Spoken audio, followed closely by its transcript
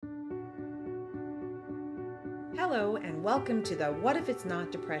Hello, and welcome to the What If It's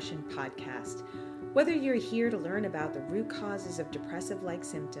Not Depression podcast. Whether you're here to learn about the root causes of depressive-like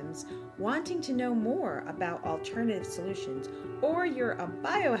symptoms, wanting to know more about alternative solutions, or you're a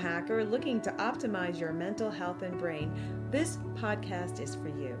biohacker looking to optimize your mental health and brain, this podcast is for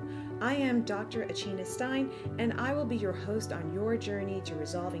you. I am Dr. Achina Stein, and I will be your host on your journey to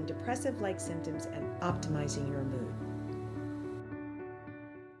resolving depressive-like symptoms and optimizing your mood.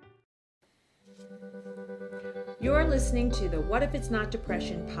 You're listening to the What If It's Not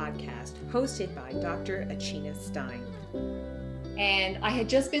Depression podcast, hosted by Dr. Achina Stein. And I had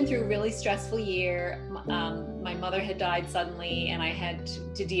just been through a really stressful year. My mother had died suddenly, and I had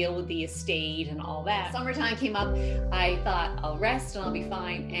to deal with the estate and all that. Summertime came up. I thought I'll rest and I'll be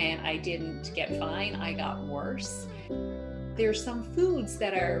fine, and I didn't get fine. I got worse. There's some foods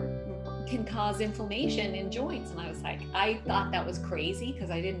that can cause inflammation in joints, and I was like, I thought that was crazy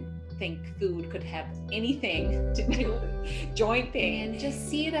because I didn't think food could have anything to do with joint pain, and just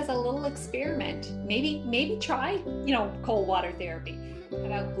see it as a little experiment. Maybe try, cold water therapy.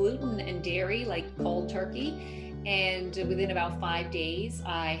 Cut out gluten and dairy, like cold turkey, and within about 5 days,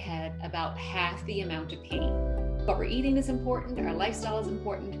 I had about half the amount of pain. What we're eating is important, our lifestyle is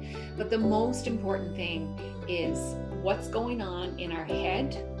important, but the most important thing is what's going on in our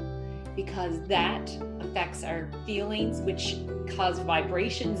head, because that affects our feelings, which cause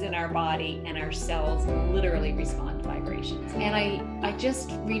vibrations in our body, and our cells literally respond to vibrations. And I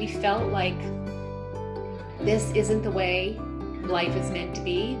just really felt like this isn't the way life is meant to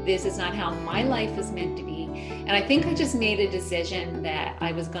be. This is not how my life is meant to be. And I think I just made a decision that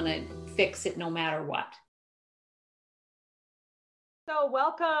I was going to fix it no matter what. So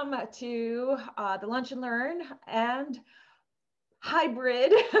welcome to the Lunch and Learn and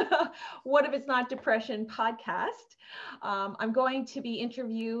hybrid What If It's Not Depression podcast. I'm going to be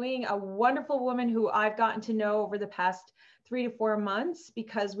interviewing a wonderful woman who I've gotten to know over the past 3 to 4 months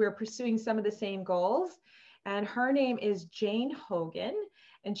because we're pursuing some of the same goals. And her name is Jane Hogan,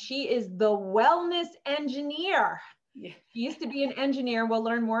 and she is the wellness engineer. Yeah. She used to be an engineer. We'll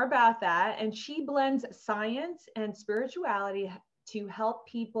learn more about that. And she blends science and spirituality to help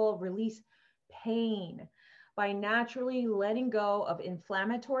people release pain by naturally letting go of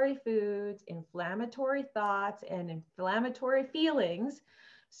inflammatory foods, inflammatory thoughts, and inflammatory feelings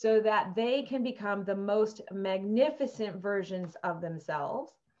so that they can become the most magnificent versions of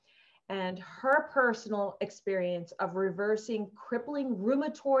themselves. And her personal experience of reversing crippling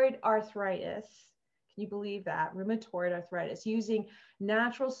rheumatoid arthritis, can you believe that? Rheumatoid arthritis, using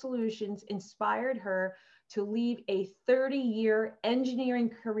natural solutions inspired her to leave a 30-year engineering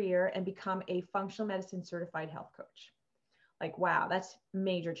career and become a functional medicine certified health coach. Like, wow, that's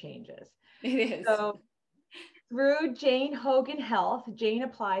major changes. It is. So through Jane Hogan Health, Jane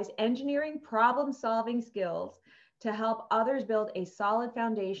applies engineering problem-solving skills to help others build a solid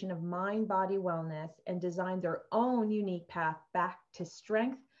foundation of mind-body wellness and design their own unique path back to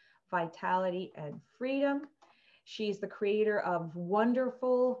strength, vitality, and freedom. She's the creator of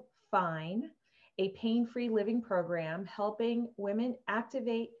Wonderful Fine, a pain-free living program helping women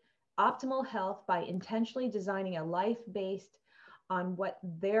activate optimal health by intentionally designing a life based on what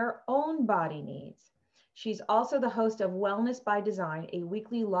their own body needs. She's also the host of Wellness by Design, a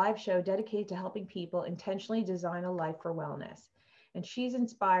weekly live show dedicated to helping people intentionally design a life for wellness. And she's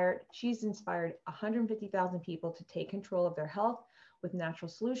inspired 150,000 people to take control of their health with natural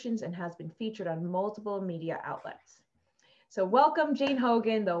solutions and has been featured on multiple media outlets. So welcome, Jane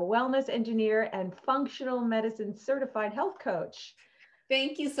Hogan, the wellness engineer and functional medicine certified health coach.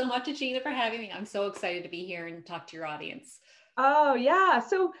 Thank you so much, Achina, for having me. I'm so excited to be here and talk to your audience. Oh, yeah.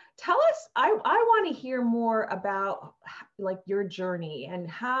 So tell us, I want to hear more about like your journey and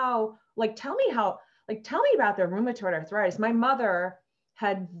how, tell me about the rheumatoid arthritis. My mother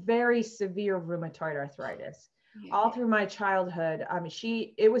had very severe rheumatoid arthritis all through my childhood.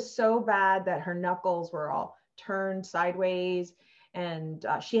 It was so bad that her knuckles were all turned sideways, and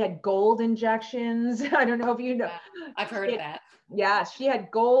she had gold injections. I don't know if you know. Yeah, I've heard of that. Yeah, she had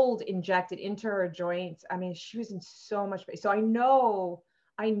gold injected into her joints. I mean, she was in so much pain. So I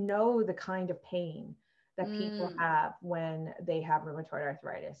know the kind of pain that people have when they have rheumatoid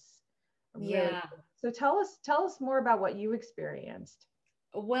arthritis. Yeah. So tell us more about what you experienced.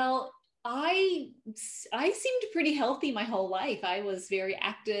 Well, I seemed pretty healthy my whole life. I was very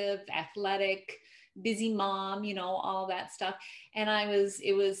active, athletic, busy mom, all that stuff. And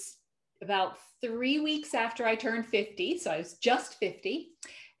it was about 3 weeks after I turned 50. So I was just 50,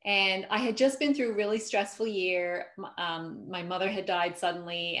 and I had just been through a really stressful year. My mother had died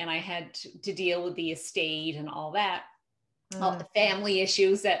suddenly, and I had to deal with the estate and all that. all the family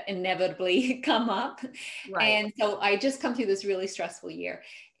issues that inevitably come up. Right. And so I just come through this really stressful year.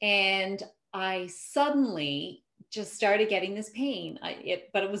 And I suddenly just started getting this pain.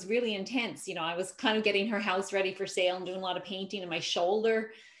 But it was really intense. You know, I was kind of getting her house ready for sale and doing a lot of painting, and my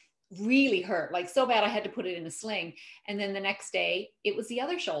shoulder really hurt, like so bad I had to put it in a sling. And then the next day it was the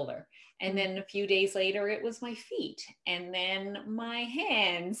other shoulder. And then a few days later it was my feet, and then my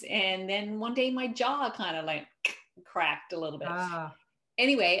hands. And then one day my jaw kind of like cracked a little bit.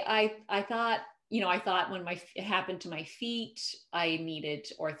 Anyway, I thought, I thought when it happened to my feet, I needed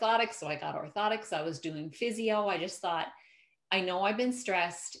orthotics. So I got orthotics. I was doing physio. I just thought, I know I've been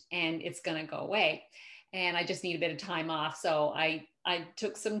stressed and it's going to go away, and I just need a bit of time off. So I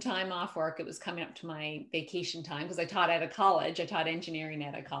took some time off work. It was coming up to my vacation time because I taught at a college. I taught engineering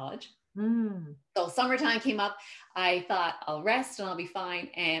at a college. So summertime came up. I thought I'll rest and I'll be fine.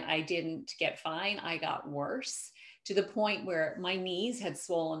 And I didn't get fine. I got worse, to the point where my knees had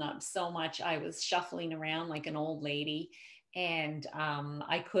swollen up so much. I was shuffling around like an old lady, and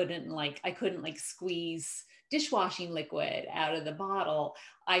I couldn't squeeze dishwashing liquid out of the bottle.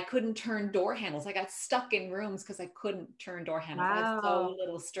 I couldn't turn door handles. I got stuck in rooms because I couldn't turn door handles. I had so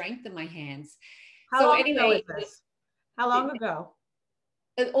little strength in my hands. How long ago is this? How long ago?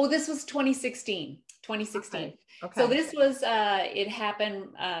 Oh, this was 2016. Okay. So this was, it happened,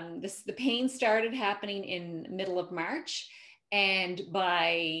 the pain started happening in middle of March. And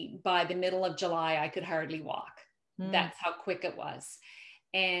by the middle of July, I could hardly walk. That's how quick it was.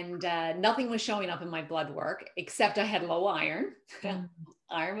 And nothing was showing up in my blood work, except I had low iron.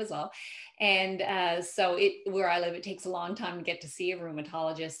 Iron was all. And so where I live, it takes a long time to get to see a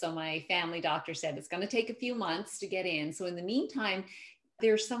rheumatologist. So my family doctor said it's going to take a few months to get in. So in the meantime,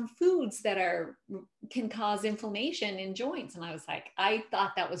 there's some foods that can cause inflammation in joints. And I was like, I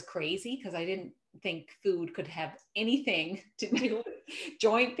thought that was crazy because I didn't think food could have anything to do with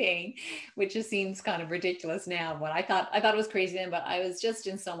joint pain, which just seems kind of ridiculous now. But I thought it was crazy then, but I was just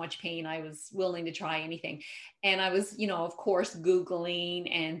in so much pain. I was willing to try anything. And I was, of course, Googling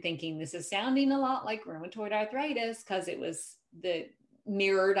and thinking this is sounding a lot like rheumatoid arthritis, because it was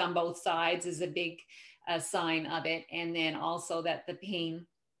mirrored on both sides is a big sign of it. And then also that the pain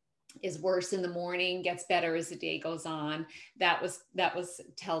is worse in the morning, gets better as the day goes on. That was a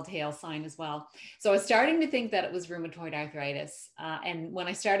telltale sign as well. So I was starting to think that it was rheumatoid arthritis. And when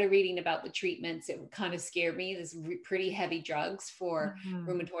I started reading about the treatments, it kind of scared me. There's pretty heavy drugs for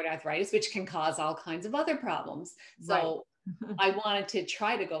rheumatoid arthritis, which can cause all kinds of other problems. So I wanted to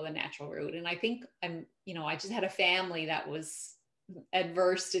try to go the natural route. And I think I just had a family that was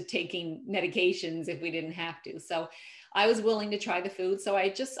adverse to taking medications if we didn't have to. So I was willing to try the food. So I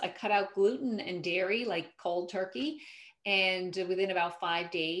cut out gluten and dairy, like cold turkey. And within about 5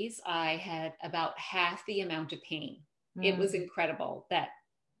 days, I had about half the amount of pain. It was incredible. That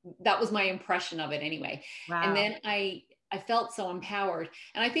was my impression of it anyway. Wow. And then I felt so empowered.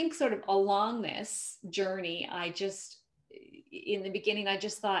 And I think sort of along this journey, in the beginning, I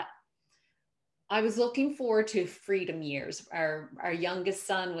just thought, I was looking forward to freedom years. Our youngest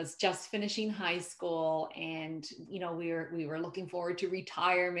son was just finishing high school, and we were looking forward to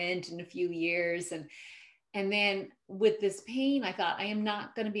retirement in a few years. And then with this pain, I thought, I am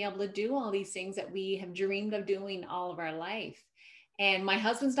not going to be able to do all these things that we have dreamed of doing all of our life. And my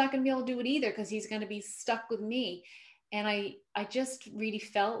husband's not going to be able to do it either, because he's going to be stuck with me. And I just really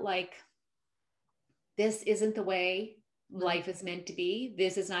felt like this isn't the way life is meant to be.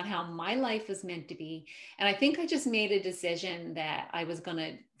 This is not how my life is meant to be. And I think I just made a decision that I was going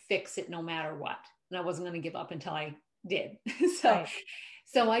to fix it no matter what. And I wasn't going to give up until I did.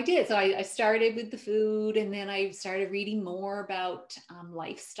 So I did. So I started with the food, and then I started reading more about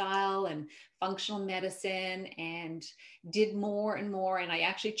lifestyle and functional medicine, and did more and more. And I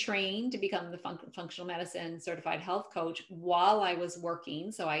actually trained to become the functional medicine certified health coach while I was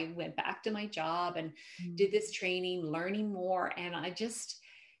working. So I went back to my job and did this training, learning more. And I just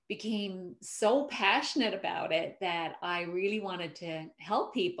became so passionate about it that I really wanted to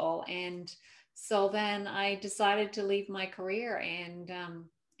help people. And so then I decided to leave my career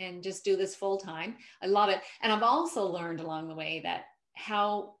and just do this full time. I love it. And I've also learned along the way that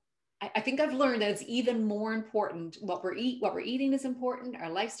I think I've learned that it's even more important. What we're eating is important.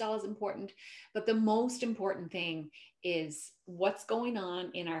 Our lifestyle is important. But the most important thing is what's going on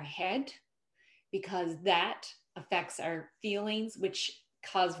in our head, because that affects our feelings, which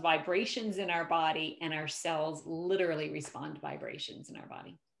cause vibrations in our body, and our cells literally respond to vibrations in our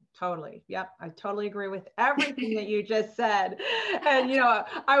body. Totally. Yep. I totally agree with everything that you just said. And,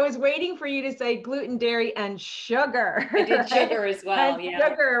 I was waiting for you to say gluten, dairy, and sugar. I did sugar as well. And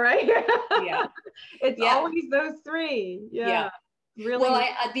sugar, right? Yeah. It's Yeah. always those three. Yeah. Yeah. Really. Well,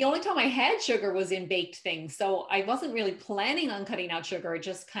 the only time I had sugar was in baked things. So I wasn't really planning on cutting out sugar. It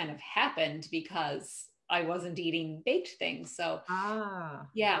just kind of happened because I wasn't eating baked things. So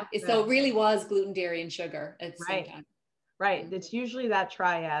yeah, so Okay. it really was gluten, dairy, and sugar at the same Right. time. Right. Mhm. It's usually that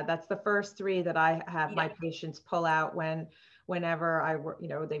triad. That's the first three that I have my Yeah, patients pull out whenever I work,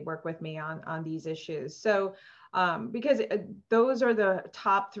 they work with me on these issues. So, because those are the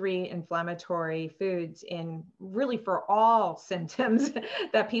top three inflammatory foods in really for all symptoms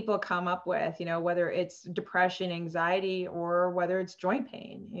that people come up with, whether it's depression, anxiety, or whether it's joint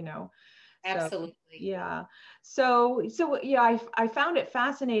pain. So absolutely. yeah. So yeah, I found it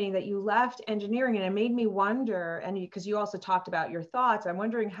fascinating that you left engineering, and it made me wonder, and because you also talked about your thoughts, I'm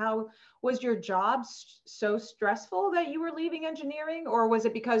wondering, how was your job so stressful that you were leaving engineering, or was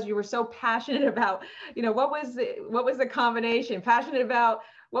it because you were so passionate about, what was the combination? Passionate about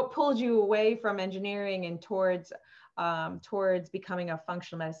what pulled you away from engineering and towards becoming a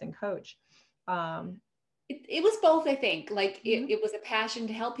functional medicine coach? Um, It was both, I think. Like mhm. it was a passion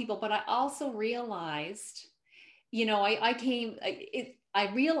to help people, but I also realized,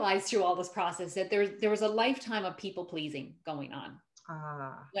 I realized through all this process that there was a lifetime of people pleasing going on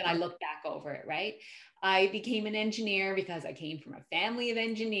when I Okay. look back over it, right? I became an engineer because I came from a family of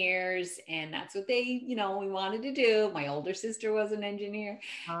engineers, and that's what we wanted to do. My older sister was an engineer.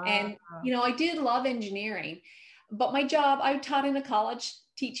 Ah, And, I did love engineering, but my job, I taught in a college.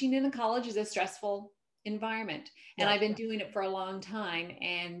 Teaching in a college is a stressful environment. And yes. I've been doing it for a long time.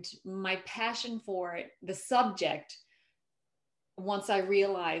 And my passion for it, the subject, once I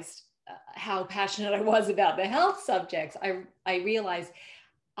realized how passionate I was about the health subjects, I realized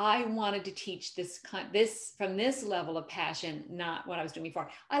I wanted to teach this from this level of passion, not what I was doing before.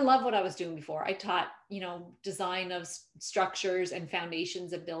 I love what I was doing before. I taught, design of structures and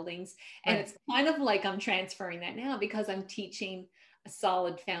foundations of buildings. And Right. it's kind of like I'm transferring that now because I'm teaching a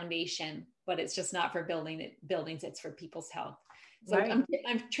solid foundation, but it's just not for buildings, it's for people's health. So Right.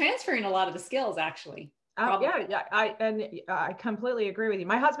 I'm transferring a lot of the skills actually. Yeah, Probably. yeah. I completely agree with you.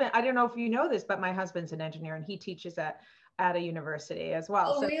 My husband, I don't know if you know this, but my husband's an engineer and he teaches at a university as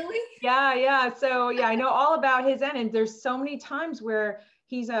well. Oh, So really? yeah, yeah. So yeah, I know all about his end. And there's so many times where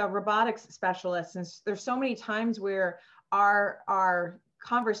he's a robotics specialist, and there's so many times where our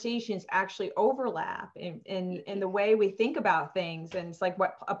conversations actually overlap in the way we think about things, and it's like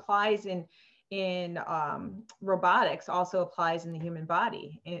what applies in robotics also applies in the human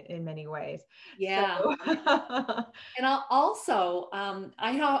body in many ways. So Yeah. And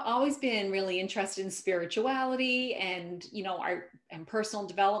I have always been really interested in spirituality and, and personal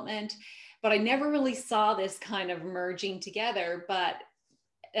development, but I never really saw this kind of merging together. But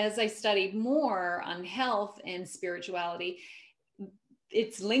as I studied more on health and spirituality,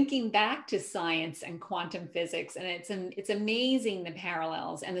 it's linking back to science and quantum physics, and it's amazing the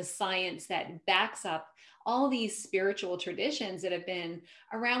parallels and the science that backs up all these spiritual traditions that have been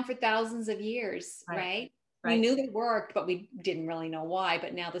around for thousands of years, right, right? We right. knew they worked, but we didn't really know why.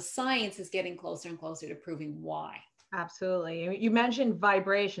 But now the science is getting closer and closer to proving why. Absolutely. You mentioned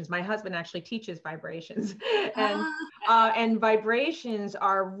vibrations. My husband actually teaches vibrations, and Ah, and vibrations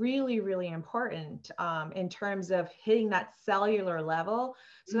are really, really important in terms of hitting that cellular level.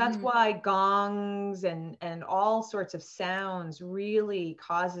 So that's mhm. why gongs and all sorts of sounds really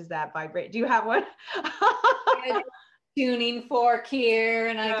causes that vibrate. Do you have one? I got a tuning fork here,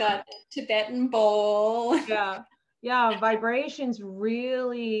 and I Yeah, got a Tibetan bowl. yeah, yeah. Vibrations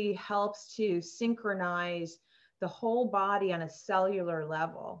really helps to synchronize the whole body on a cellular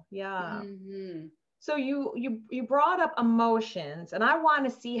level. Yeah. Mhm. So you brought up emotions, and I want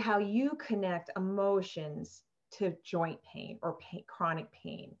to see how you connect emotions to joint pain or chronic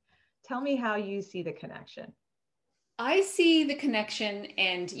pain. Tell me how you see the connection. I see the connection,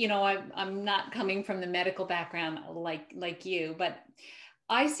 and I'm not coming from the medical background like you, but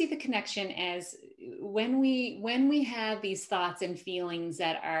I see the connection as when we have these thoughts and feelings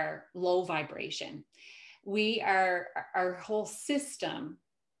that are low vibration, our whole system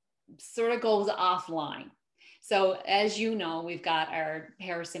sort of goes offline. So as you know, we've got our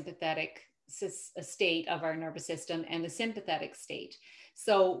parasympathetic state of our nervous system and the sympathetic state.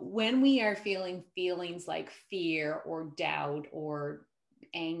 So when we are feeling feelings like fear or doubt or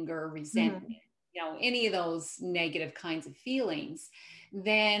anger, resentment, Mhm. any of those negative kinds of feelings,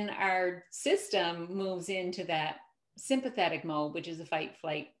 then our system moves into that sympathetic mode, which is a fight,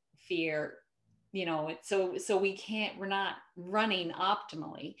 flight, fear. So we're not running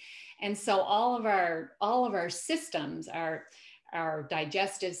optimally. And so all of our systems, our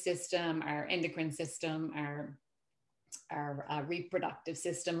digestive system, our endocrine system, our our reproductive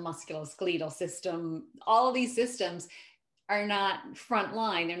system, musculoskeletal system, all of these systems are not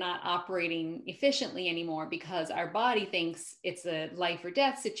frontline. They're not operating efficiently anymore because our body thinks it's a life or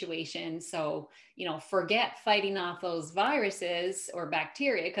death situation. So, forget fighting off those viruses or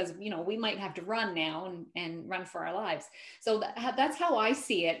bacteria because, we might have to run now and run for our lives. So that's how I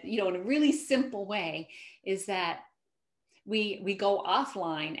see it, in a really simple way, is that we go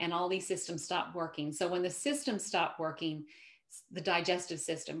offline and all these systems stop working. So when the systems stop working, the digestive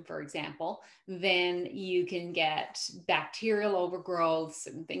system, for example, then you can get bacterial overgrowths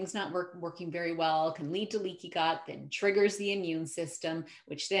and things not working very well, can lead to leaky gut, then triggers the immune system,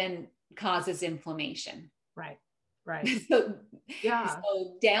 which then causes inflammation. Right. Right. So, Yeah.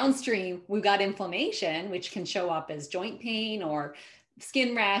 so downstream, we've got inflammation, which can show up as joint pain or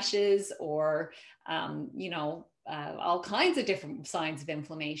skin rashes or, all kinds of different signs of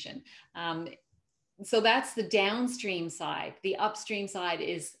inflammation. So that's the downstream side. The upstream side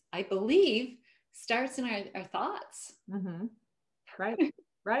is, I believe, starts in our thoughts. Mm-hmm. Right.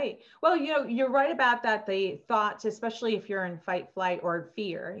 Right. Well, you're right about that. The thoughts, especially if you're in fight, flight, or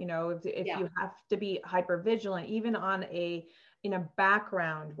fear, if you have to be hyper vigilant, even in a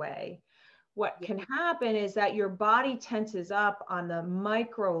background way, what can happen is that your body tenses up on the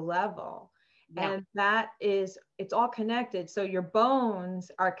micro level. And it's all connected. So your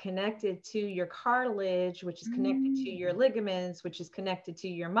bones are connected to your cartilage, which is connected to your ligaments, which is connected to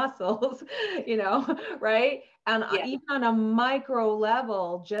your muscles, right? And even on a micro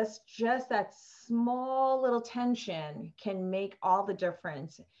level, just that small little tension can make all the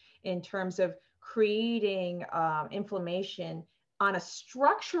difference in terms of creating inflammation on a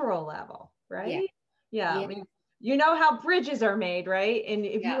structural level, right? Yeah. I mean, how bridges are made, right? And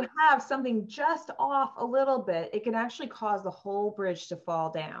if you have something just off a little bit, it can actually cause the whole bridge to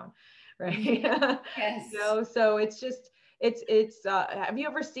fall down, right? Yes. So it's have you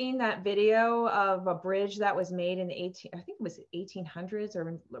ever seen that video of a bridge that was made in I think it was 1800s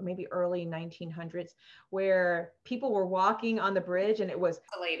or maybe early 1900s, where people were walking on the bridge and it was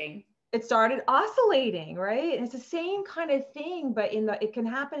oscillating. It started oscillating, right? And it's the same kind of thing, but it can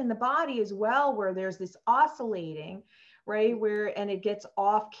happen in the body as well, where there's this oscillating, right? And it gets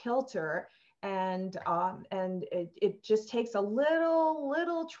off kilter, and it just takes a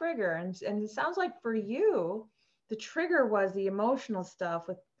little trigger. And it sounds like for you, the trigger was the emotional stuff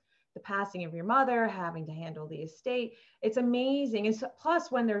with the passing of your mother, having to handle the estate. It's amazing. And so, plus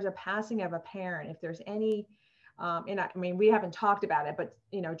when there's a passing of a parent, if there's any, and I mean, we haven't talked about it, but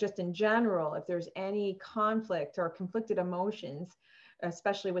just in general, if there's any conflict or conflicted emotions,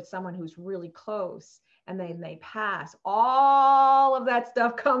 especially with someone who's really close, and then they pass, all of that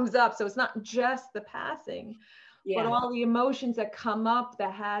stuff comes up. So it's not just the passing, but all the emotions that come up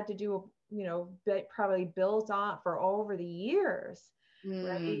that had to do, that probably built on for over the years,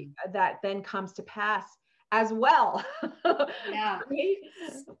 right? That then comes to pass as well. Right?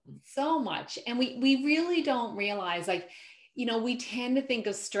 So much. And we really don't realize, we tend to think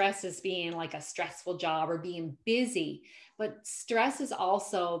of stress as being like a stressful job or being busy, but stress is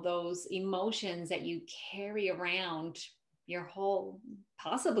also those emotions that you carry around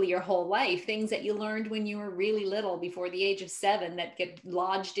possibly your whole life, things that you learned when you were really little, before the age of 7, that get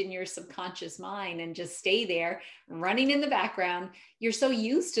lodged in your subconscious mind and just stay there running in the background. You're so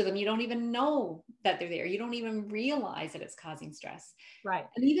used to them, you don't even know that they're there. You don't even realize that it's causing stress. Right.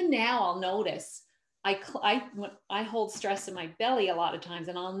 And even now I'll notice I hold stress in my belly a lot of times,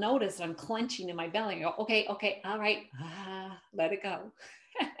 and I'll notice that I'm clenching in my belly. I go, okay, all right, let it go.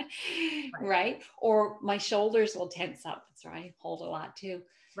 Right. Or my shoulders will tense up. That's right. I hold a lot too.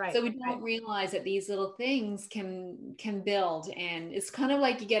 Right. So we don't realize that these little things can build, and it's kind of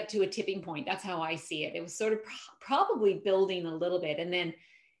like you get to a tipping point. That's how I see it. It was sort of probably building a little bit, and then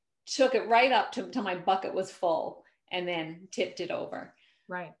took it right up to my bucket was full, and then tipped it over.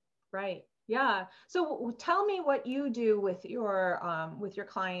 Right. Yeah. So tell me what you do with your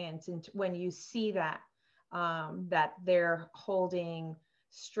clients, and when you see that that they're holding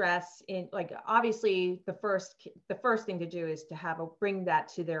stress in, like, obviously the first thing to do is to bring that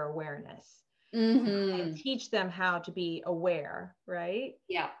to their awareness, and teach them how to be aware, right?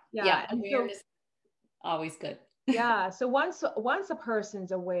 Yeah. And awareness is always good. So once a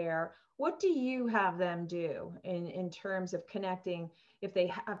person's aware, what do you have them do in terms of connecting, if they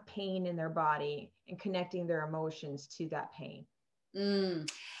have pain in their body, and connecting their emotions to that pain?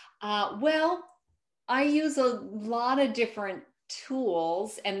 Well, I use a lot of different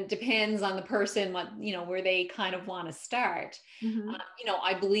tools, and it depends on the person, what, where they kind of want to start. Mm-hmm.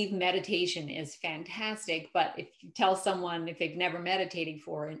 I believe meditation is fantastic, but if you tell someone, if they've never meditated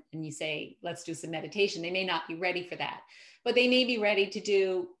before, and you say, let's do some meditation, they may not be ready for that, but they may be ready to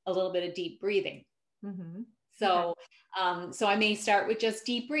do a little bit of deep breathing. Mm-hmm. So, so I may start with just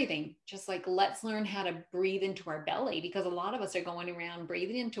deep breathing, just like, let's learn how to breathe into our belly, because a lot of us are going around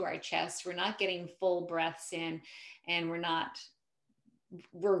breathing into our chest. We're not getting full breaths in, and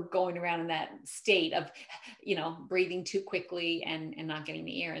we're going around in that state of, breathing too quickly and not getting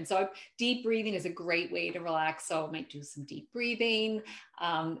the air. And so deep breathing is a great way to relax. So I might do some deep breathing,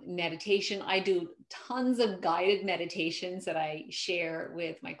 meditation. I do tons of guided meditations that I share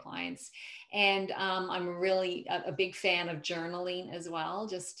with my clients. And I'm really a big fan of journaling as well.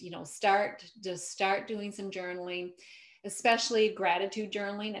 Just start doing some journaling, especially gratitude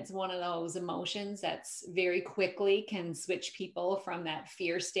journaling. It's one of those emotions that's very quickly can switch people from that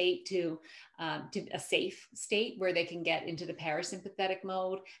fear state to a safe state where they can get into the parasympathetic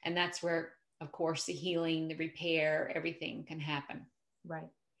mode. And that's where, of course, the healing, the repair, everything can happen.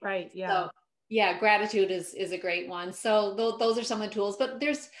 Right. Yeah. So, yeah, gratitude is a great one. So those are some of the tools, but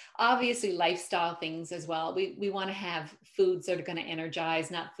there's obviously lifestyle things as well. We want to have foods that are going to energize,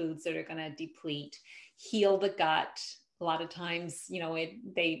 not foods that are going to deplete, heal the gut. A lot of times,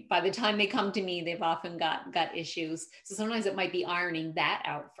 by the time they come to me, they've often got gut issues. So sometimes it might be ironing that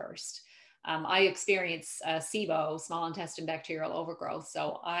out first. I experience SIBO, small intestine bacterial overgrowth.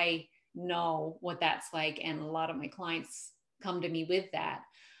 So I know what that's like. And a lot of my clients come to me with that.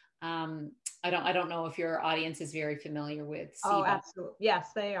 I don't know if your audience is very familiar with SIBO. Oh, absolutely. Yes,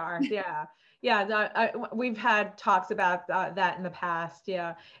 they are. Yeah. Yeah. We've had talks about that in the past.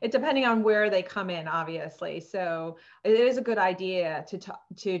 Yeah. It depending on where they come in, obviously. So it is a good idea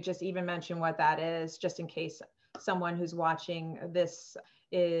to just even mention what that is, just in case someone who's watching this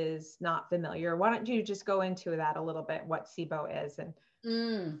is not familiar. Why don't you just go into that a little bit, what SIBO is?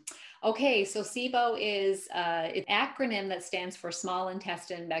 Okay, so SIBO is an acronym that stands for small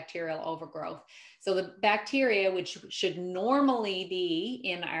intestine bacterial overgrowth. So the bacteria, which should normally be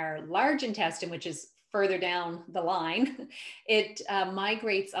in our large intestine, which is further down the line, it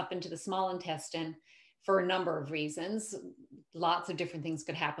migrates up into the small intestine for a number of reasons. Lots of different things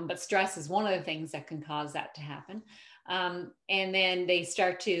could happen, but stress is one of the things that can cause that to happen. And then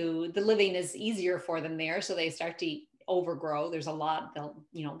the living is easier for them there. So they start to overgrow. There's a lot,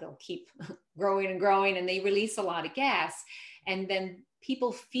 they'll keep growing and growing, and they release a lot of gas. And then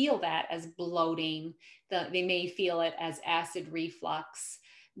people feel that as bloating. They may feel it as acid reflux.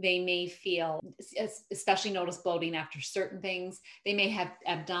 They may feel, especially notice bloating after certain things. They may have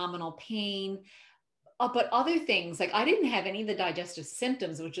abdominal pain. But other things, like I didn't have any of the digestive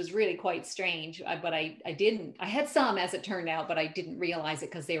symptoms, which is really quite strange. But I had some, as it turned out, but I didn't realize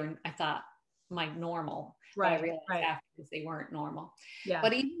it because I thought my normal. Right. I realized afterwards they weren't normal. Yeah.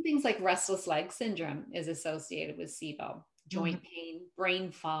 But even things like restless leg syndrome is associated with SIBO, joint pain,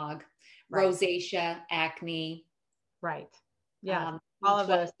 brain fog, rosacea, acne. Right. Yeah. All of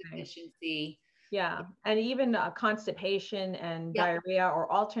those deficiency. Yeah. And even constipation and diarrhea,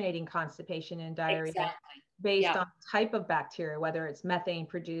 or alternating constipation and diarrhea based on type of bacteria, whether it's methane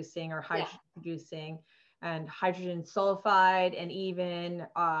producing or hydrogen producing, and hydrogen sulfide, and even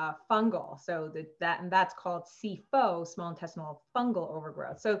fungal. So that's called CFO, small intestinal fungal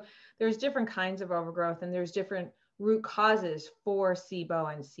overgrowth. So there's different kinds of overgrowth, and there's different root causes for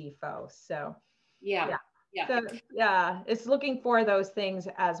SIBO and CFO. So yeah. So it's looking for those things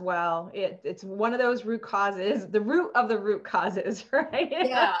as well. It's one of those root causes, the root of the root causes, right?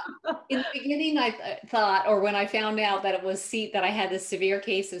 Yeah. In the beginning, I thought, or when I found out that that I had this severe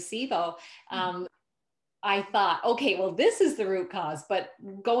case of SIBO, I thought, okay, well, this is the root cause. But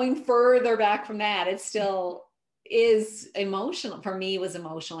going further back from that, it still is emotional. For me, it was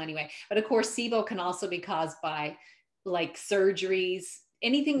emotional anyway. But of course, SIBO can also be caused by like surgeries,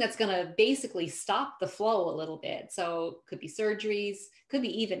 anything that's going to basically stop the flow a little bit. So it could be surgeries, could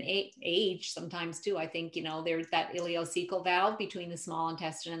be even age sometimes too. I think, there's that ileocecal valve between the small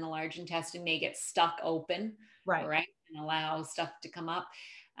intestine and the large intestine may get stuck open, right? And allow stuff to come up.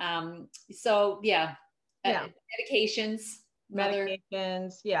 Medications, and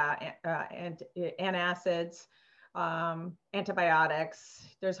antacids, antibiotics.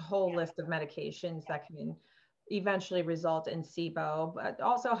 There's a whole list of medications that can eventually result in SIBO, but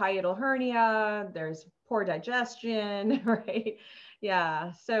also hiatal hernia. There's poor digestion, right?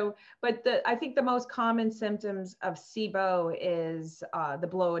 Yeah. So, but I think the most common symptoms of SIBO is the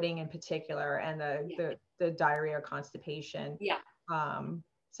bloating in particular, and the diarrhea or constipation. Yeah.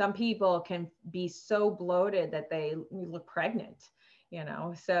 some people can be so bloated that they look pregnant,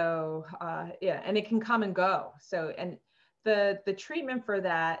 so yeah, and it can come and go. So, and the treatment for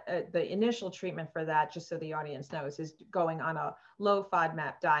that, the initial treatment for that, just so the audience knows, is going on a low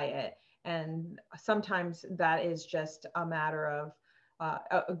FODMAP diet. And sometimes that is just a matter of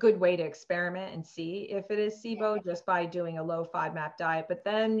a good way to experiment and see if it is SIBO just by doing a low FODMAP diet. But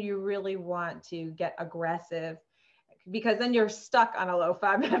then you really want to get aggressive, because then you're stuck on a low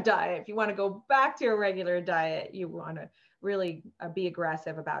FODMAP diet. If you want to go back to a regular diet, you want to really be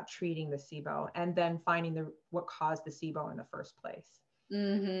aggressive about treating the SIBO and then finding what caused the SIBO in the first place.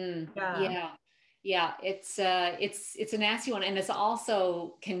 Mm-hmm. Yeah. It's a nasty one, and it's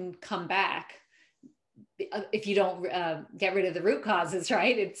also can come back if you don't get rid of the root causes,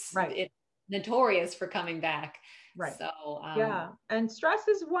 right? It's notorious for coming back. Right. So yeah, and stress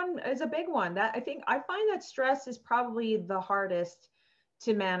is a big one. That I find that stress is probably the hardest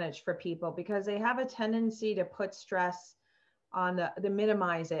to manage for people, because they have a tendency to put stress on the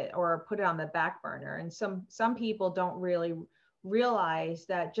minimize it or put it on the back burner. And some people don't really realize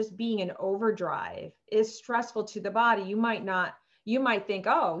that just being in overdrive is stressful to the body. You might think,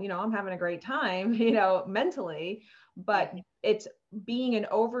 oh, I'm having a great time, mentally, but it's being in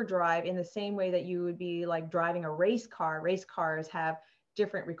overdrive in the same way that you would be like driving a race car. Race cars have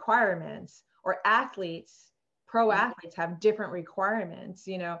different requirements, or pro athletes have different requirements,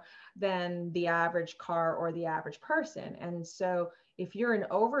 than the average car or the average person. And so if you're in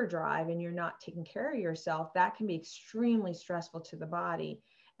overdrive and you're not taking care of yourself, that can be extremely stressful to the body,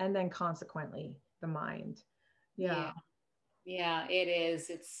 and then consequently the mind. Yeah, it is.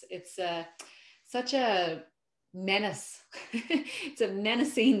 It's such a menace. It's a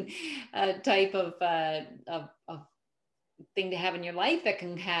menacing type of thing to have in your life that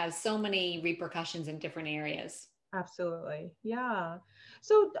can have so many repercussions in different areas. Absolutely. Yeah.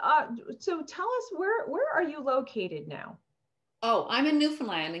 So tell us, where are you located now? Oh, I'm in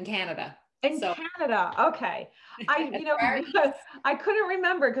Newfoundland in Canada. Canada. Okay. I couldn't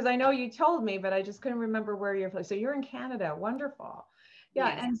remember, because I know you told me, but I just couldn't remember where you're from. So you're in Canada. Wonderful.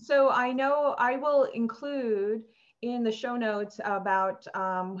 Yeah. Yes. And so I know I will include in the show notes about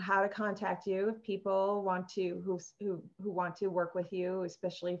how to contact you if people want to, who want to work with you,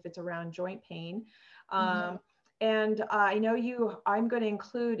 especially if it's around joint pain. And I know I'm going to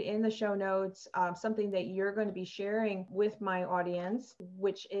include in the show notes something that you're going to be sharing with my audience,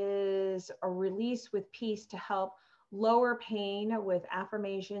 which is a release with peace to help lower pain with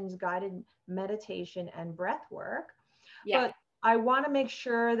affirmations, guided meditation, and breath work. Yeah. But I want to make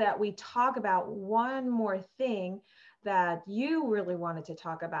sure that we talk about one more thing that you really wanted to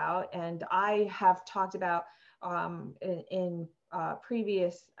talk about, and I have talked about in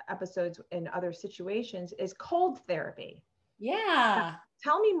previous episodes in other situations, is cold therapy. Yeah.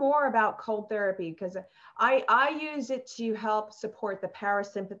 Tell me more about cold therapy, because I use it to help support the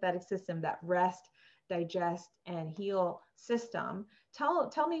parasympathetic system, that rest, digest, and heal system.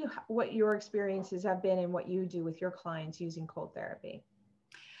 Tell me what your experiences have been and what you do with your clients using cold therapy.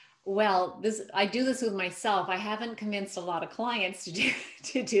 Well, I do this with myself. I haven't convinced a lot of clients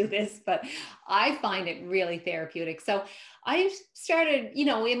to do this, but I find it really therapeutic. So I started,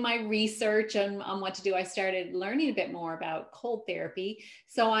 in my research on what to do, I started learning a bit more about cold therapy.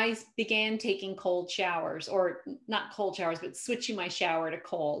 So I began taking cold showers, or not cold showers, but switching my shower to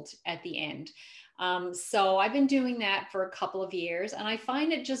cold at the end. So I've been doing that for a couple of years, and I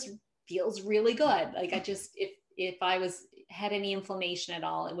find it just feels really good. Like if I had any inflammation at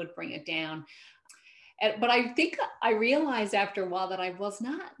all, it would bring it down. But I think I realized after a while that I was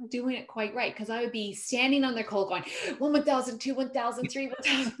not doing it quite right, because I would be standing on the cold going 1,002, 1,003,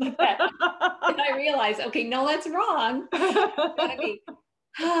 1,000 like that. And I realized, okay, no, that's wrong. I'm gonna be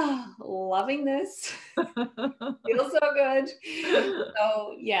loving this. Feels so good.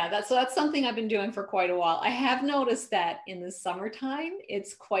 So yeah, that's something I've been doing for quite a while. I have noticed that in the summertime,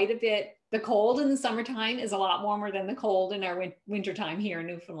 it's quite a bit. The cold in the summertime is a lot warmer than the cold in our wintertime here in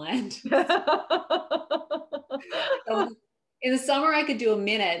Newfoundland. So in the summer, I could do a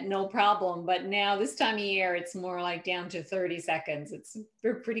minute, no problem. But now this time of year, it's more like down to 30 seconds. It's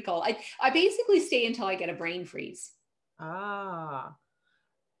pretty cold. I basically stay until I get a brain freeze. Ah.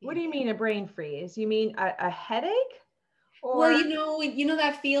 What do you mean a brain freeze? You mean a headache? Or... Well, you know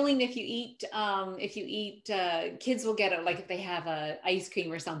that feeling if you eat, kids will get it, like if they have a ice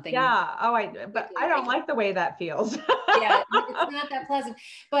cream or something. Yeah. Oh, but I don't like the way that feels. Yeah, it's not that pleasant.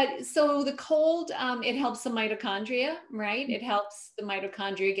 But so the cold, it helps the mitochondria, right? It helps the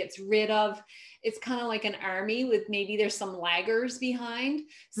mitochondria, gets rid of it's kind of like an army with maybe there's some laggers behind.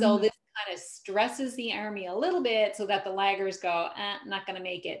 So Mhm. this kind of stresses the army a little bit so that the laggers go, not going to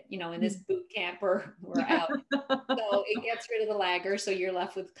make it, in this boot camp or we're out. So it gets rid of the lagger. So you're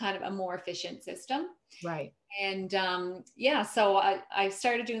left with kind of a more efficient system. Right. And yeah, so I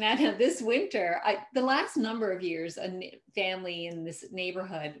started doing that this winter. The last number of years, family in this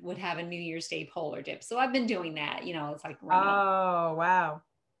neighborhood would have a New Year's Day polar dip. So I've been doing that, it's like running. Oh, wow.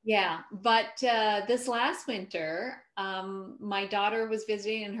 Yeah, but this last winter, my daughter was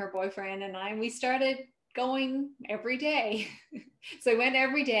visiting and her boyfriend and we started going every day. So I went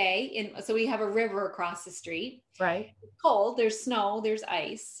every day. So we have a river across the street. Right. It's cold, there's snow, there's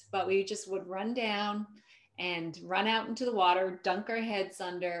ice, but we just would run down and run out into the water, dunk our heads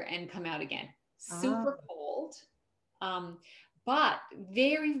under and come out again. Super cold, but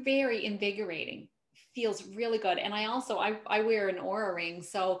very, very invigorating. Feels really good. And I wear an Aura ring.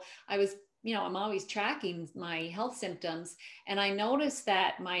 So I'm always tracking my health symptoms. And I noticed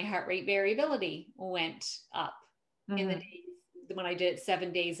that my heart rate variability went up in the days when I did it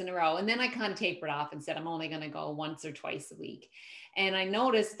 7 days in a row. And then I kind of tapered off and said, I'm only going to go once or twice a week. And I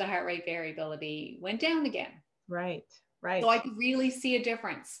noticed the heart rate variability went down again. Right. Right. So I could really see a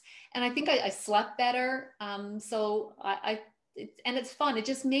difference. And I think I slept better. And it's fun. It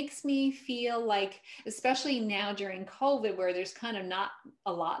just makes me feel like, especially now during COVID, where there's kind of not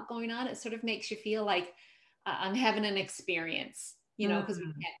a lot going on, it sort of makes you feel like I'm having an experience, because we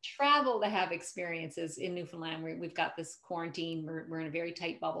can't travel to have experiences in Newfoundland. We've got this quarantine. We're in a very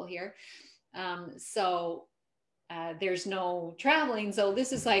tight bubble here. So there's no traveling. So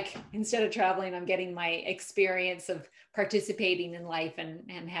this is like, instead of traveling, I'm getting my experience of participating in life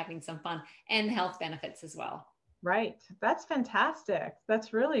and having some fun and health benefits as well. Right. That's fantastic.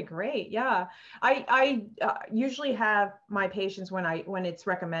 That's really great. Yeah. I usually have my patients when it's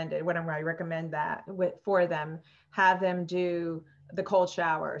recommended, when I recommend that for them, have them do the cold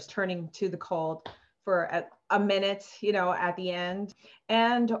showers, turning to the cold for a minute, at the end,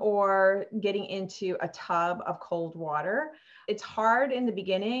 and or getting into a tub of cold water. It's hard in the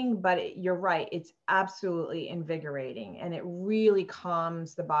beginning, but you're right. It's absolutely invigorating and it really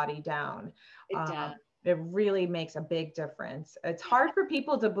calms the body down. It does. It really makes a big difference. It's hard for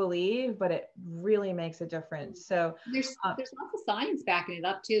people to believe, but it really makes a difference. So there's lots of science backing it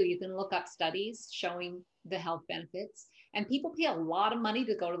up too. You can look up studies showing the health benefits, and people pay a lot of money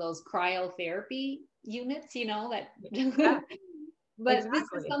to go to those cryotherapy units, that, but exactly. This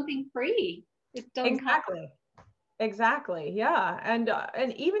is something free. It doesn't Exactly. Yeah. And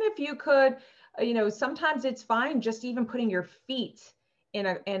even if you could, sometimes it's fine just even putting your feet in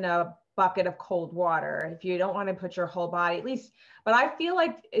a bucket of cold water if you don't want to put your whole body, at least. But I feel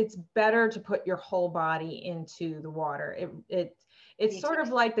like it's better to put your whole body into the water. It's sort of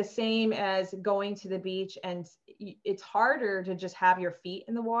like the same as going to the beach, and it's harder to just have your feet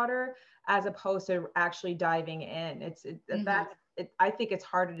in the water as opposed to actually diving in. I think it's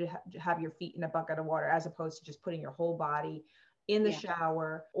harder to have your feet in a bucket of water as opposed to just putting your whole body in the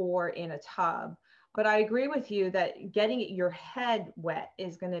shower or in a tub. But I agree with you that getting your head wet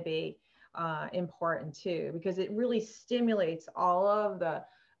is going to be important too, because it really stimulates all of the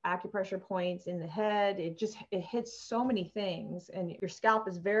acupressure points in the head. It hits so many things, and your scalp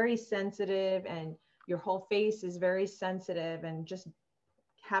is very sensitive and your whole face is very sensitive, and just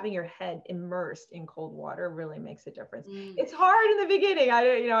having your head immersed in cold water really makes a difference. It's hard in the beginning.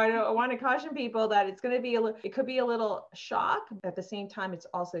 I want to caution people that it could be a little shock. At the same time, it's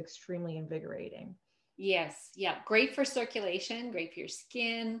also extremely invigorating. Yes. Yeah. Great for circulation, great for your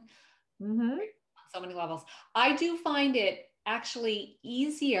skin. On so many levels. I do find it actually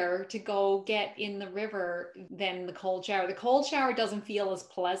easier to go get in the river than the cold shower. The cold shower doesn't feel as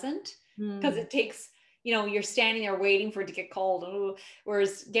pleasant because it takes, you're standing there waiting for it to get cold. Ooh.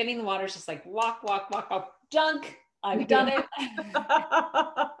 Whereas getting in the water is just like walk, dunk. I've done it.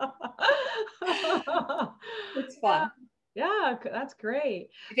 It's fun. Yeah, that's great.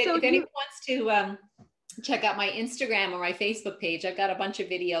 If anyone wants to check out my Instagram or my Facebook page, I've got a bunch of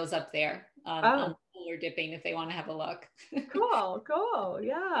videos up there on polar dipping if they want to have a look. Cool.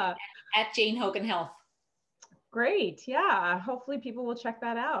 Yeah. At Jane Hogan Health. Great. Yeah. Hopefully people will check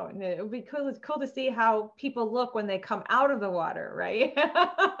that out. And it would be cool. It's cool to see how people look when they come out of the water, right?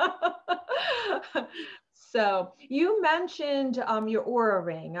 So you mentioned your Aura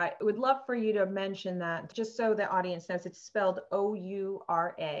ring. I would love for you to mention that just so the audience knows. It's spelled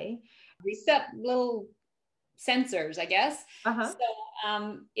O-U-R-A. Reset little sensors, I guess.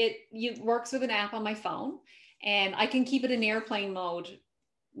 So it works with an app on my phone, and I can keep it in airplane mode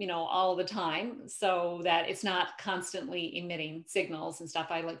all the time, so that it's not constantly emitting signals and stuff.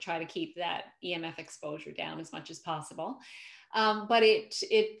 I try to keep that EMF exposure down as much as possible. But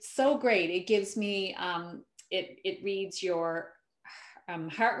it's so great. It gives me, it reads your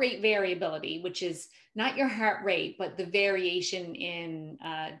heart rate variability, which is not your heart rate, but the variation in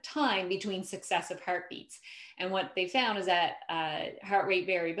time between successive heartbeats. And what they found is that heart rate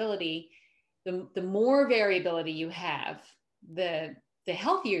variability, the more variability you have, the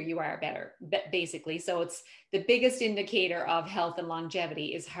healthier you are, better, basically. So it's the biggest indicator of health and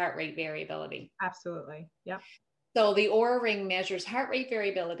longevity is heart rate variability. Absolutely. Yeah. So the Aura Ring measures heart rate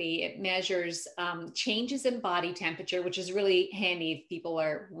variability. It measures changes in body temperature, which is really handy if people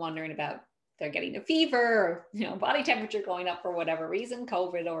are wondering about they're getting a fever or body temperature going up for whatever reason,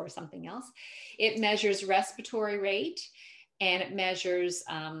 COVID or something else. It measures respiratory rate, and it measures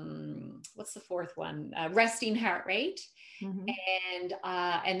what's the fourth one? Resting heart rate. Mm-hmm.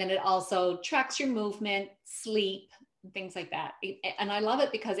 And then it also tracks your movement, sleep, things like that. And I love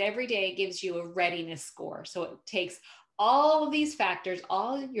it because every day it gives you a readiness score. So it takes all of these factors,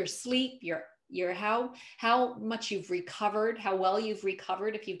 all your sleep, your how much you've recovered, how well you've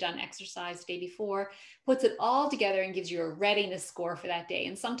recovered if you've done exercise the day before, puts it all together and gives you a readiness score for that day.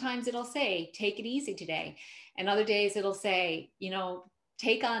 And sometimes it'll say, take it easy today. And other days it'll say,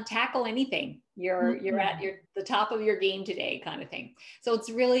 tackle anything. You're at the top of your game today, kind of thing. So it's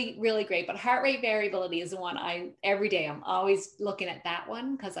really, really great. But heart rate variability is the one every day I'm always looking at that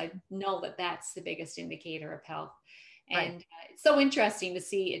one, because I know that that's the biggest indicator of health. And it's so interesting to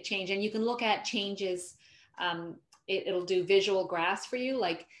see it change. And you can look at changes. It'll do visual graphs for you.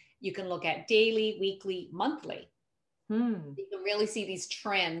 Like you can look at daily, weekly, monthly. You can really see these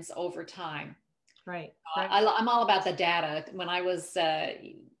trends over time. Right. I'm all about the data. When I was,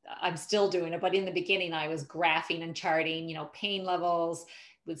 I'm still doing it, but in the beginning I was graphing and charting, pain levels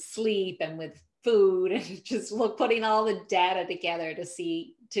with sleep and with food, and just putting all the data together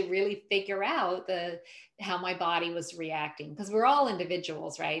to really figure out how my body was reacting. Because we're all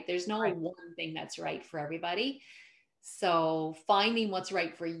individuals, right? There's no one thing that's right for everybody. So finding what's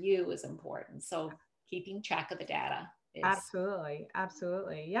right for you is important. So keeping track of the data is absolutely.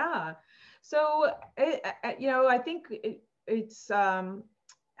 Yeah. So, I think it's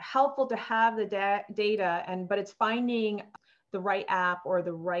helpful to have the data, but it's finding the right app or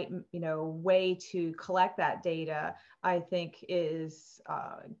the right, way to collect that data, I think is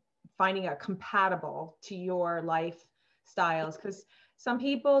finding a compatible to your lifestyles, because some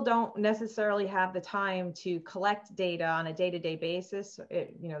people don't necessarily have the time to collect data on a day-to-day basis.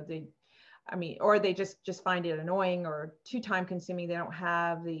 Or they just find it annoying or too time consuming. They don't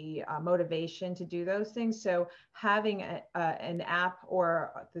have the motivation to do those things. So having an app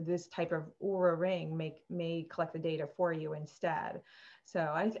or this type of Aura Ring may collect the data for you instead.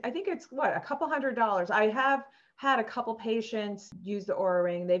 So I think it's a couple $100. I have had a couple patients use the Aura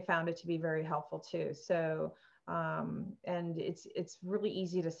Ring. They found it to be very helpful too. So and it's really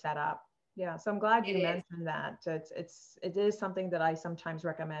easy to set up. Yeah, so I'm glad you mentioned that. It is something that I sometimes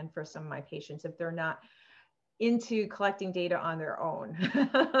recommend for some of my patients if they're not into collecting data on their own.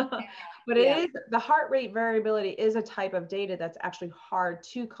 But the heart rate variability is a type of data that's actually hard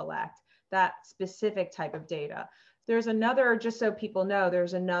to collect, that specific type of data. There's another, just so people know,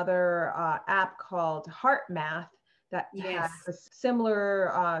 there's another app called Heart Math that has a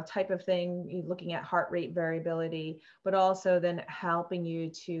similar type of thing, looking at heart rate variability, but also then helping you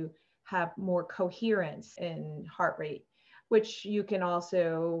to have more coherence in heart rate, which you can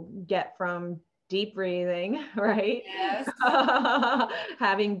also get from deep breathing, right? Yes.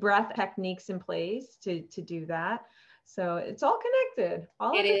 Having breath techniques in place to do that. So it's all connected.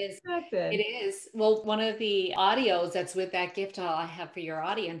 It is. Well, one of the audios that's with that gift I have for your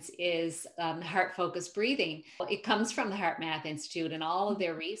audience is heart focused breathing. It comes from the Heart Math Institute and all of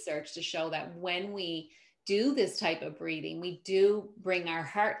their research to show that when we do this type of breathing, we do bring our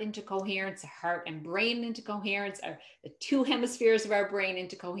heart into coherence, heart and brain into coherence, the two hemispheres of our brain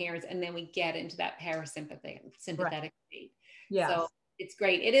into coherence, and then we get into that parasympathetic state. Yes. So it's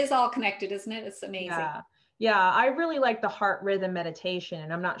great. It is all connected, isn't it? It's amazing. Yeah, I really like the heart rhythm meditation,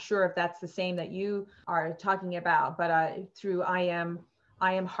 and I'm not sure if that's the same that you are talking about, but through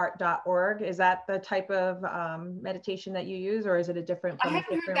iamheart.org, is that the type of meditation that you use, or is it a different? I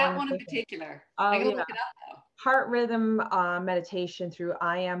haven't heard that one in particular. I gotta look it up though. Heart rhythm meditation through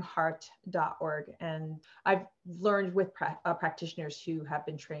iamheart.org, and I've learned with practitioners who have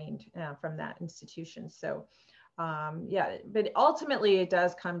been trained from that institution. So. But ultimately it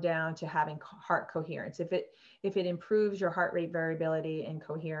does come down to having heart coherence. If it improves your heart rate variability and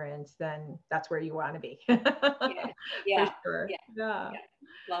coherence, then that's where you want to be. Yeah. For sure. Yeah.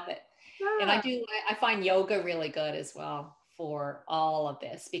 Love it. And Yeah. I find yoga really good as well for all of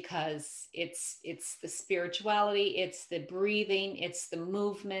this, because it's the spirituality, it's the breathing, it's the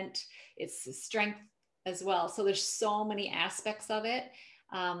movement, it's the strength as well. So there's so many aspects of it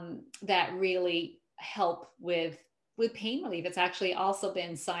that really help with pain relief. It's actually also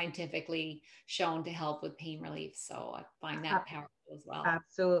been scientifically shown to help with pain relief. So I find that powerful as well.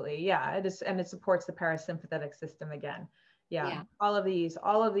 Absolutely. Yeah, it is. And it supports the parasympathetic system again. Yeah. Yeah. All of these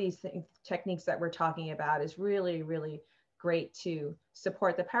techniques that we're talking about is really, really great to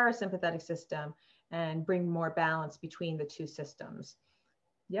support the parasympathetic system and bring more balance between the two systems.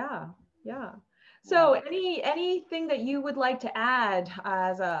 Yeah. Yeah. So anything that you would like to add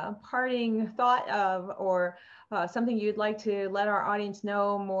as a parting thought of, or something you'd like to let our audience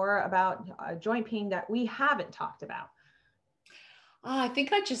know more about joint pain that we haven't talked about? I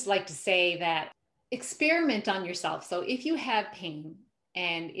think I'd just like to say that experiment on yourself. So if you have pain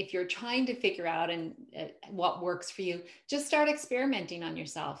and if you're trying to figure out what works for you, just start experimenting on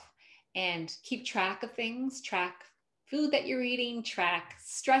yourself and keep track of things, track food that you're eating, track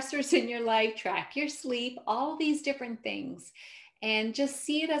stressors in your life, track your sleep, all these different things. And just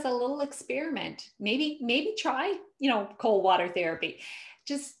see it as a little experiment. Maybe try, cold water therapy.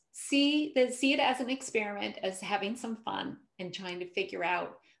 Just see it as an experiment, as having some fun and trying to figure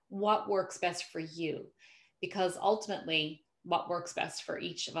out what works best for you. Because ultimately, what works best for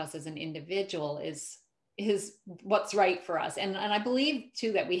each of us as an individual is what's right for us. And I believe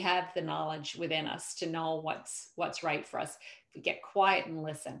too that we have the knowledge within us to know what's right for us. If we get quiet and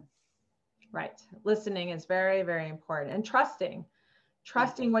listen. Right. Listening is very, very important, and trusting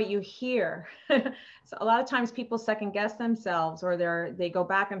what you hear. So a lot of times people second guess themselves, or they go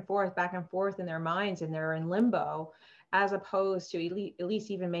back and forth in their minds, and they're in limbo, as opposed to at least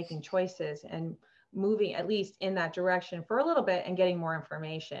even making choices and moving at least in that direction for a little bit and getting more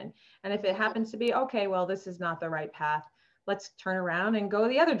information. And if it happens to be, okay, well, this is not the right path, let's turn around and go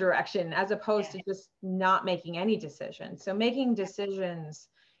the other direction, as opposed to just not making any decisions. So making decisions,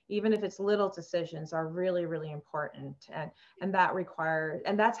 even if it's little decisions, are really, really important. And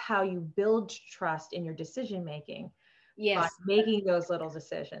that's how you build trust in your decision making. Yes. By making those little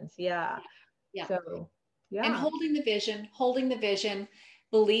decisions. Yeah. Yeah. So, yeah. And holding the vision,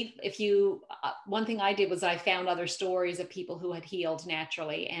 believe. One thing I did was I found other stories of people who had healed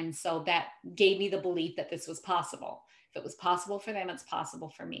naturally. And so that gave me the belief that this was possible. If it was possible for them, it's possible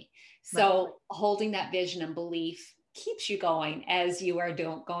for me. So holding that vision and belief keeps you going as you are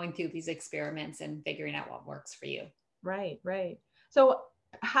going through these experiments and figuring out what works for you. Right. So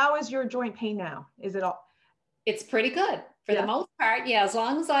how is your joint pain now? Is it all? It's pretty good for the most part. Yeah. As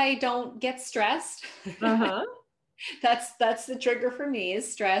long as I don't get stressed. That's the trigger for me,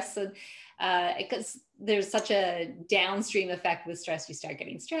 is stress. And because there's such a downstream effect with stress. You start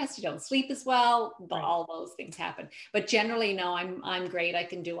getting stressed, you don't sleep as well, all those things happen. But generally, no, I'm great. I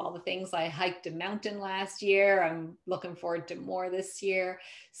can do all the things. I hiked a mountain last year. I'm looking forward to more this year.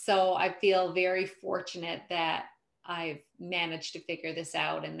 So I feel very fortunate that I've managed to figure this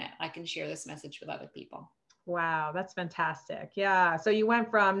out and that I can share this message with other people. Wow, that's fantastic. Yeah. So you went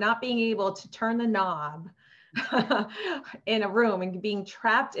from not being able to turn the knob in a room and being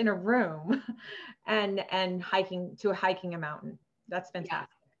trapped in a room and hiking a mountain. That's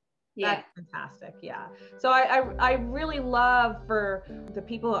fantastic. Yeah. That's fantastic. Yeah. So I really love for the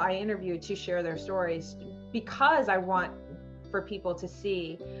people I interviewed to share their stories, because I want for people to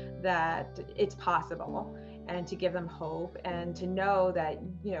see that it's possible, and to give them hope, and to know that,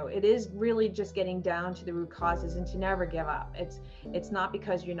 it is really just getting down to the root causes, and to never give up. It's not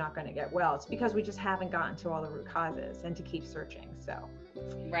because you're not going to get well. It's because we just haven't gotten to all the root causes, and to keep searching. So,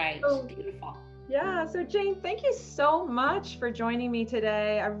 Beautiful. Yeah. So Jane, thank you so much for joining me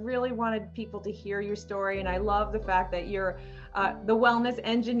today. I really wanted people to hear your story, and I love the fact that you're the wellness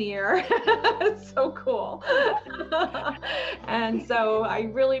engineer. It's so cool. And so I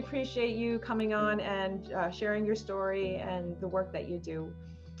really appreciate you coming on and sharing your story and the work that you do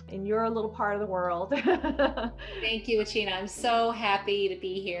in your little part of the world. Thank you, Achina. I'm so happy to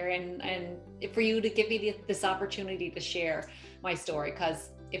be here and for you to give me this opportunity to share my story, because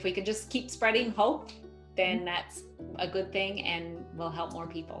if we can just keep spreading hope, then that's a good thing and will help more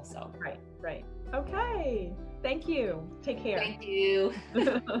people. So Right. Okay. Thank you. Take care. Thank you.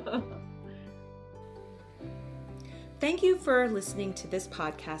 Thank you for listening to this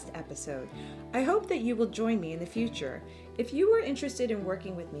podcast episode. I hope that you will join me in the future. If you are interested in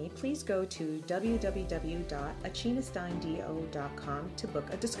working with me, please go to www.achinasteindo.com to book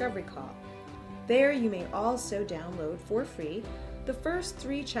a discovery call. There you may also download for free the first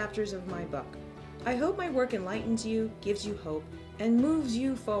 3 chapters of my book. I hope my work enlightens you, gives you hope, and moves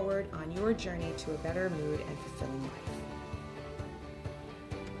you forward on your journey to a better mood and fulfilling life.